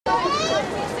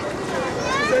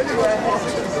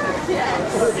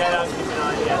Yeah, that was a good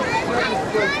idea.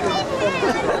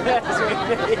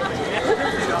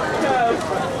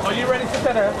 Are you ready for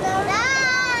dinner? No!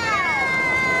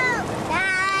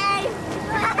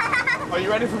 Are you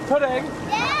ready for pudding?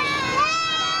 Yeah!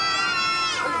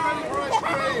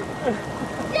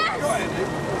 Yes!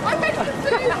 I'm ready for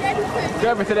food, anything.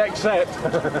 Everything except.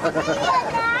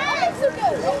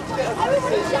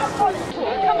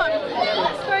 Come on,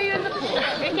 let's throw you in the pool.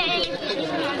 Okay.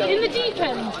 In the deep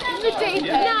end. In the deep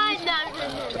end. No.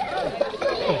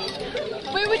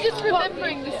 We were just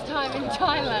remembering this time in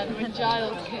Thailand when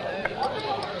Giles came over.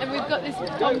 And we've got this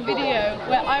one video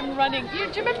where I'm running. Do you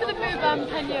remember the move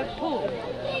Panya Pool?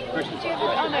 Oh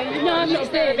no, I'm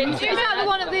not there. Is that the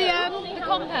one at the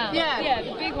compound? Yeah,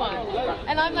 the big one.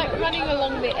 And I'm like running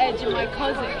along the edge of my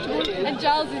cousin, and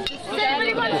Giles is just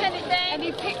standing there, and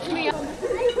he picked me up.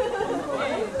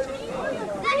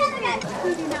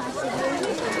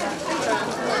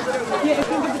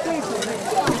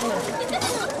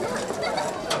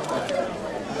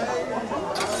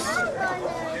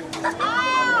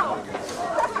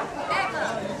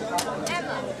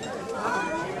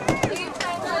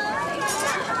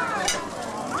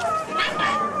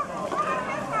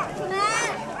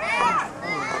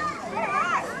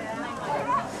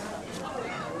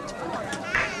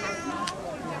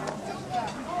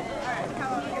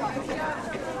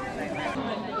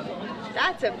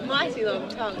 That's a mighty long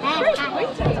tongue. Very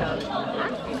pointy tongue.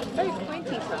 Very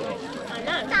pointy tongue. I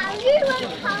know. Now you won't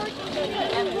hold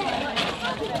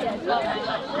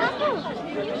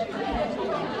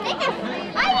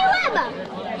Are you Emma?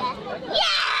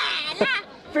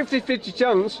 Yeah! 50-50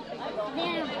 chance.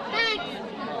 Yeah. Thanks.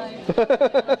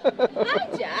 Hi,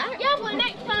 Jack. Yeah, well,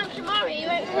 next time tomorrow you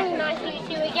won't recognise these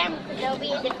two again because they'll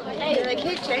be a different name. They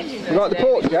keep changing You like the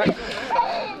pork, Jack?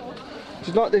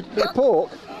 Do you like the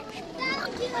pork?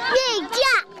 Big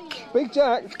Jack! Big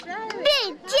Jack?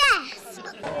 Big Jack!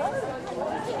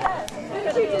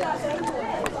 Can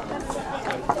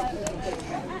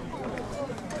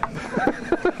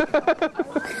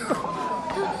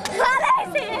I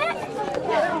see it?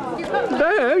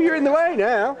 No, you're in the way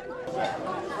now.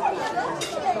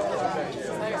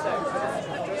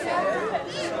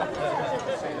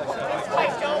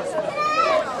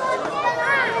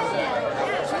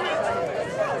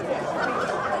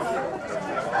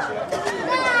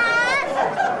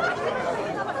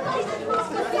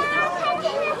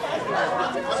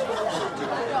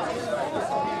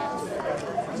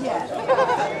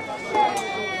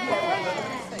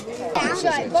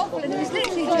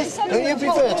 Don't you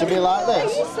prefer to be like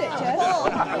this?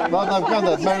 Well, no,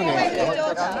 Grandad moaning.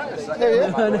 Do you?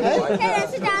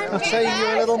 Eh? Say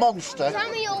you're a little monster.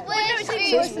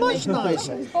 It's much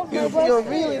nicer. You're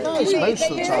really nice most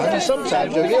of the time, and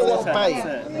sometimes you're a real pain.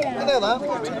 You know that?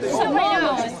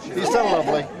 You're still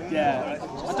lovely. Yeah.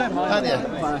 I don't mind. Aren't you?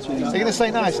 Are you going to say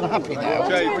nice and happy now?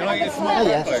 Jay, can I get some Oh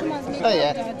yeah. Oh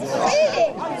yeah.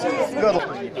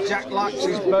 Good. Jack likes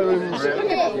his bones.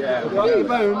 Yeah. Like your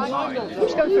bones.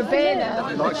 Let's go for beer now.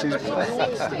 Likes his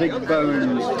big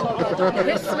bones.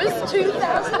 Christmas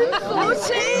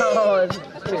 2014. Oh,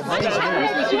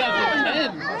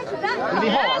 really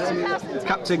hot.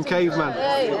 Captain Caveman.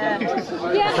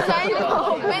 Yes, I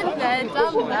know. Been there,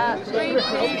 done that.